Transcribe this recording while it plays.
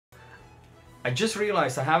I just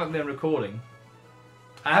realized I haven't been recording.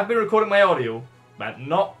 I have been recording my audio, but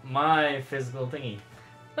not my physical thingy.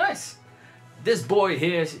 Nice. This boy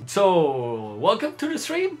here. So, welcome to the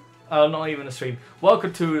stream. Not even a stream.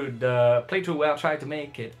 Welcome to the playthrough where I try to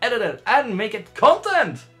make it edited and make it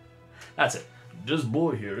content. That's it. This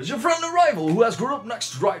boy here is your friend and rival who has grown up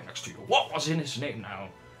right next to you. What was in his name now?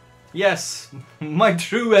 Yes, my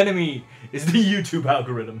true enemy is the YouTube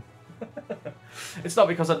algorithm. It's not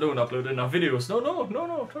because I don't upload enough videos. No.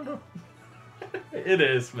 It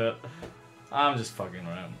is, but I'm just fucking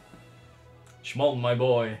around. Schmolten, my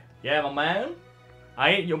boy. Yeah, my man.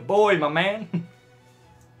 I ain't your boy, my man.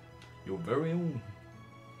 Your very own.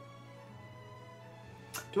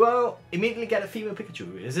 Do I immediately get a female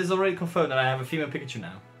Pikachu? Is this already confirmed that I have a female Pikachu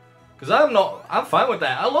now? Because I'm fine with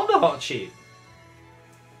that. I love the hot sheet.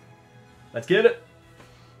 Let's get it.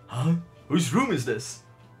 Huh? Whose room is this?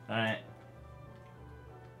 Alright.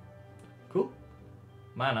 Cool.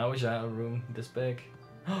 Man, I wish I had a room this big.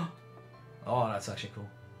 Oh, that's actually cool.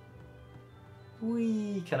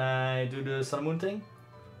 Whee! Can I do the Sun and Moon thing?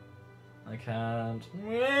 I can't.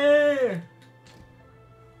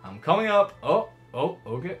 I'm coming up. Oh,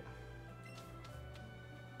 okay.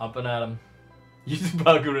 Up and at him. YouTube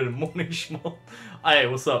algorithm, morning schmuck. Hey,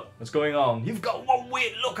 what's up? What's going on? You've got one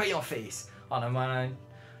weird look on your face. Oh no, man.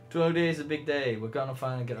 Today is a big day. We're gonna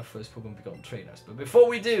finally get our first Pokemon become trainers. But before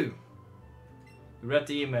we do, we read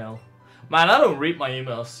the email. Man, I don't read my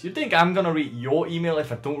emails. You think I'm gonna read your email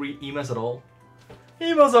if I don't read emails at all?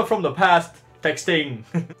 Emails are from the past. Texting.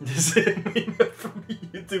 This is an email from the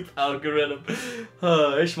YouTube algorithm.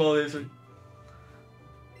 Ishmael is.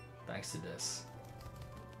 Thanks to this.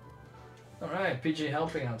 Alright, PG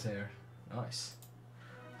helping out here. Nice.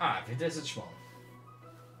 Ah, this is Ishmael.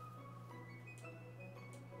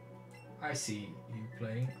 I see you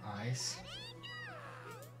playing ice.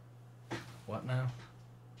 What now?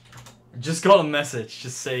 I just got a message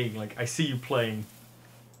just saying, like, I see you playing.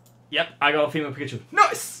 Yep, I got a female Pikachu.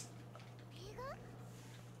 Nice!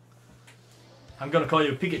 I'm gonna call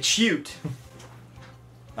you Pikachu.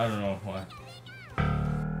 I don't know why.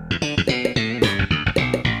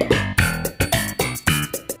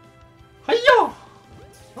 Hiyo!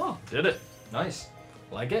 Oh, did it. Nice.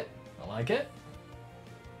 Like it. I like it.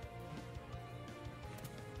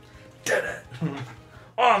 Did it!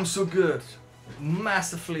 Oh, I'm so good.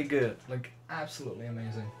 Massively good. Like, absolutely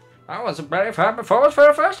amazing. That was a very fine performance for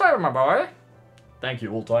the first time, my boy. Thank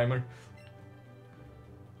you, old timer.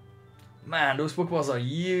 Man, those Pokeballs are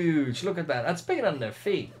huge. Look at that. That's bigger than their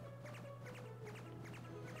feet.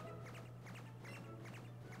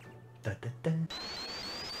 Da, da, da.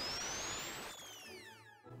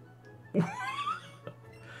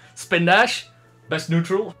 Spin dash? Best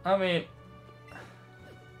neutral? I mean...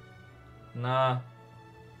 Nah.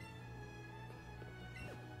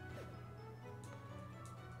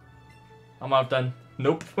 I'm out then.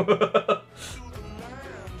 Nope.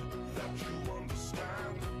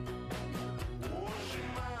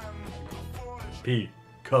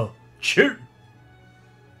 Pikachu!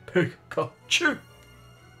 Pikachu!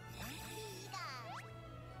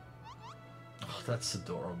 Oh, that's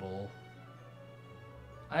adorable.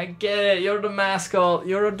 I get it, you're the mascot,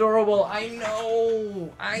 you're adorable, I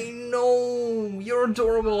know! You're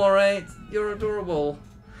adorable, alright? You're adorable.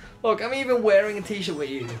 Look, I'm even wearing a t-shirt with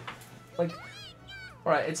you. Like,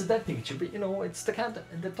 alright, it's a dead Pikachu, but you know, it's the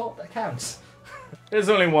top that counts. There's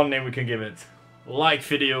only one name we can give it. Like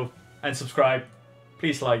video. And subscribe.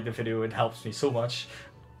 Please like the video, it helps me so much.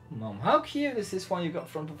 Mom, how cute is this one you got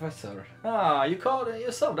from Professor? Ah, you caught it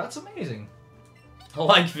yourself, that's amazing.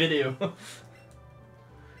 Like video.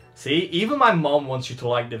 See, even my mom wants you to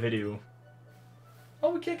like the video.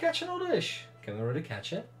 Oh, we can't catch another dish. Can we already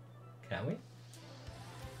catch it? Can we?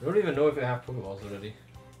 I don't even know if we have Pokeballs already.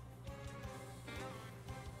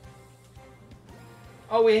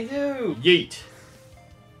 Oh, we do! Yeet!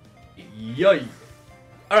 Yay!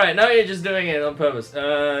 Alright, now you're just doing it on purpose.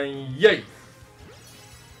 Yay!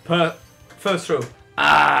 First throw.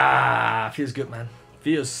 Ah! Feels good, man.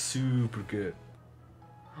 Feels super good.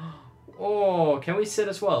 Oh, can we sit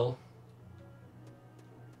as well?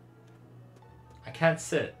 I can't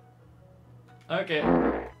sit. Okay.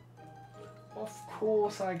 Of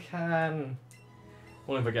course I can.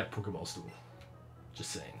 Only if I get Pokeballs too.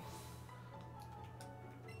 Just saying.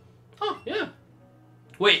 Oh, yeah.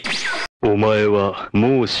 Wait. お前は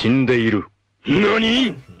もう死んでいる。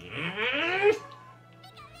何?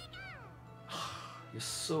 You're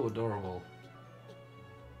so adorable.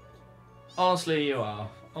 Honestly, you are.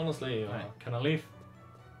 Honestly, you are. Can I leave?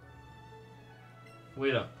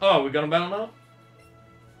 Wait up. Oh, we're gonna battle now?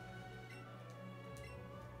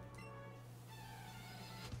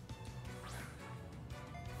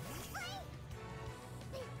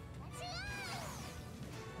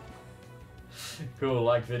 Go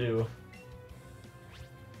like video.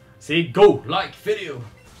 See, go like video.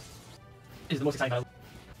 This is the most exciting battle.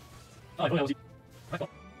 Oh, I don't know.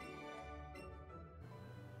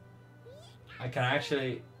 I can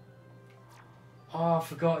actually. Oh, I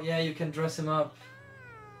forgot. Yeah, you can dress him up.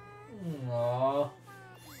 Aww.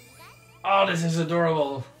 Oh, this is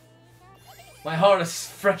adorable. My heart is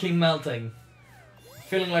freaking melting.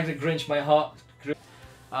 Feeling like the Grinch. My heart.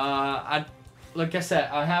 Like I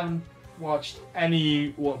said, I haven't watched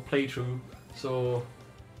any playthrough, so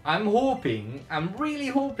I'm really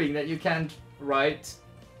hoping that you can write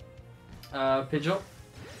Pidgeot,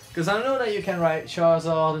 because I know that you can write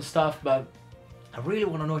Charizard and stuff, but I really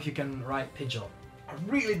want to know if you can write Pidgeot. I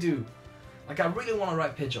really do. Like, I really want to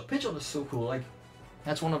write Pidgeot. Pidgeot is so cool. Like,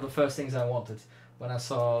 that's one of the first things I wanted when I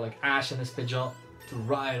saw like Ash and his Pidgeot, to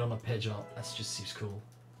ride on a Pidgeot. That just seems cool.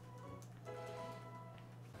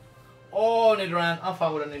 Oh, Nidoran. I'll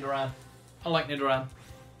fight with a Nidoran. I like Nidoran.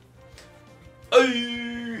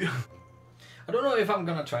 I don't know if I'm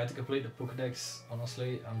gonna try to complete the Pokédex,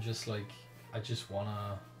 honestly. I'm just like, I just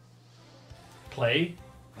wanna play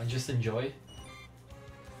and just enjoy.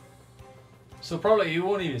 So probably you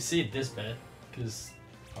won't even see it this bad, because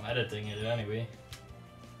I'm editing it anyway.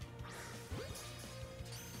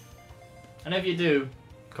 And if you do,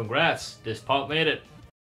 congrats, this part made it.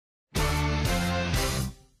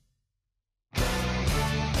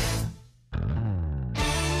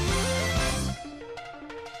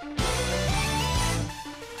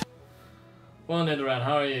 Well, Nidoran,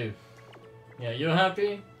 how are you? Yeah, you're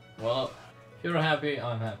happy? Well, if you're happy,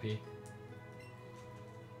 I'm happy.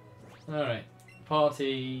 Alright,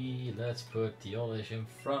 party. Let's put the Olish in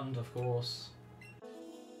front, of course.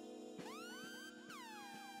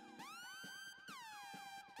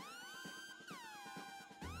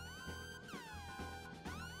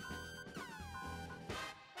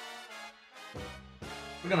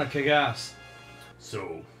 We're gonna kick ass.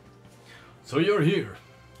 So you're here.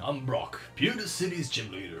 I'm Brock, POKéCity's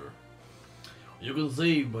gym leader. You can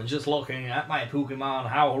see by just looking at my Pokemon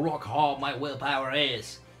how rock hard my willpower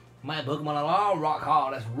is. My Pokemon are all rock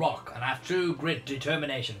hard as rock and have true grit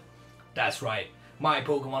determination. That's right, my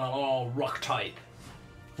Pokemon are all rock type.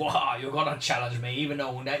 Wow, you're gonna challenge me even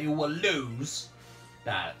knowing that you will lose?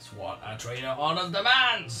 That's what a trainer honors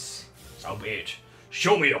demands. So be it.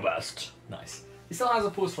 Show me your best. Nice. He still has a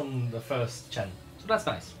post from the first gen, so that's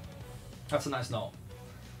nice. That's a nice note.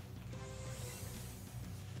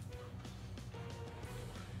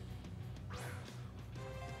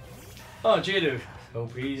 Oh, Geodude.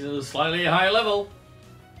 Hope he's a slightly higher level.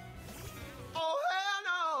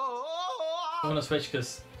 I'm gonna switch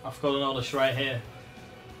because I've got an Olish right here.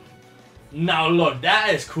 Now look,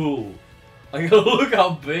 that is cool. Like, look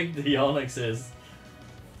how big the Onix is.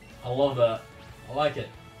 I love that. I like it.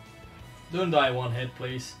 Don't die one hit,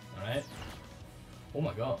 please. Alright. Oh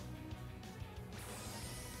my god.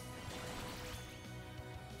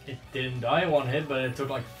 It didn't die one hit, but it took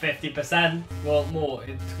like 50%. Well, more.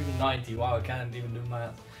 It took 90. Wow, I can't even do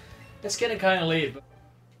math. It's getting kind of late. But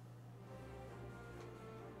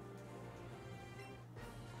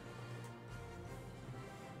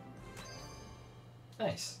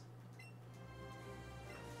nice.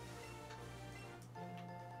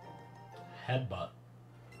 Headbutt.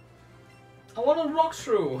 I want to rock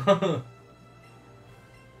through.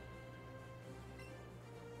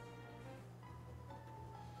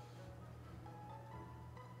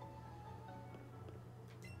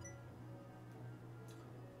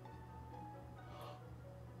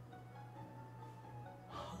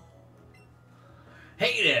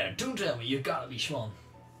 Hey there, don't tell me you gotta be Schwan.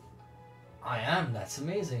 I am, that's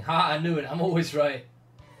amazing. Ha, I knew it, I'm always right.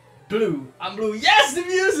 Blue, I'm blue. Yes, the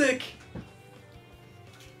music!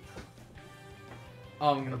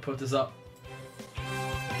 Oh, I'm gonna put this up.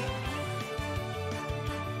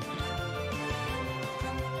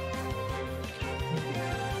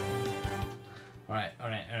 Alright,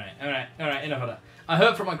 enough of that. I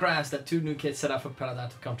heard from my grass that 2 new kids set up for Paladin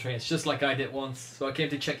to come train. It's just like I did once, so I came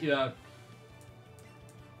to check you out.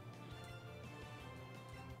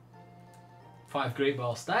 5 great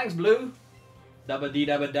balls. Thanks, Blue. Dabba dee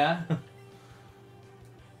dabba da.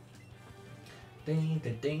 Ding,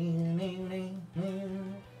 ding, ding, ding,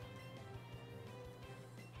 ding.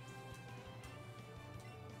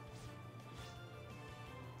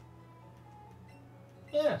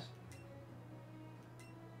 Yes.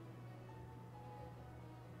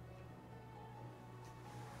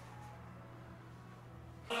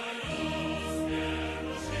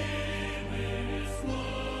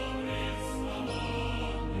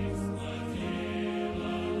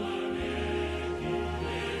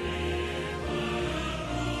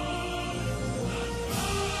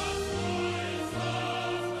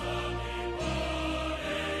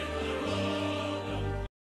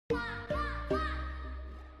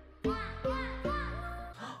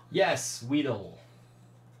 Yes, Weedle.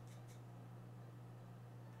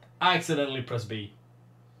 I accidentally pressed B.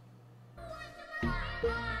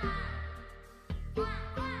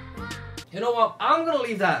 You know what? I'm gonna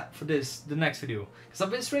leave that for the next video. Because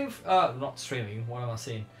I've been streaming, not streaming, what am I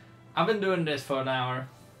saying? I've been doing this for an hour.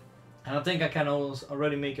 And I think I can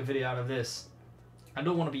already make a video out of this. I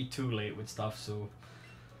don't want to be too late with stuff, so...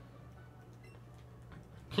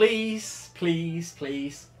 Please, please,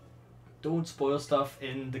 please, don't spoil stuff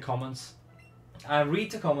in the comments. I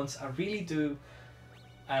read the comments, I really do.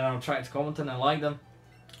 And I'm trying to comment and I like them.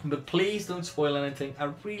 But please don't spoil anything.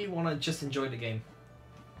 I really want to just enjoy the game.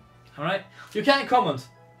 Alright? You can comment.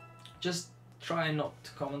 Just try not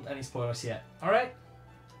to comment any spoilers yet. Alright?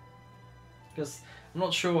 Because I'm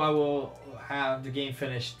not sure I will have the game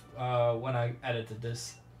finished when I edited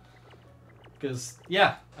this. Because,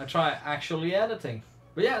 yeah, I try actually editing.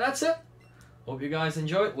 But yeah, that's it. Hope you guys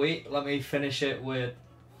enjoyed. Wait, let me finish it with...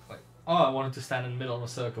 Like, oh, I wanted to stand in the middle of a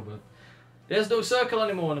circle, but... There's no circle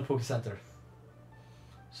anymore in the Poké Center.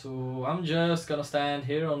 So I'm just gonna stand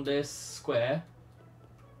here on this square.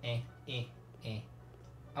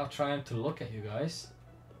 I'll try to look at you guys.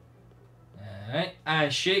 Alright,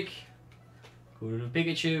 and shake. Go to the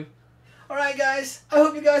Pikachu. Alright guys, I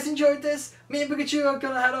hope you guys enjoyed this. Me and Pikachu are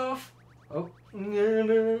gonna head off. Oh.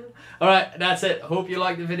 Alright, that's it. Hope you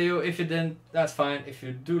liked the video. If you didn't, that's fine. If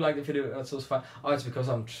you do like the video, that's also fine. Oh, it's because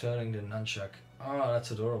I'm turning the nunchuck. Oh,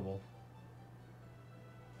 that's adorable.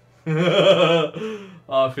 Oh,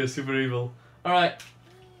 I feel super evil. Alright.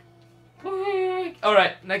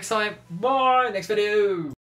 Alright, next time. Bye. Next video.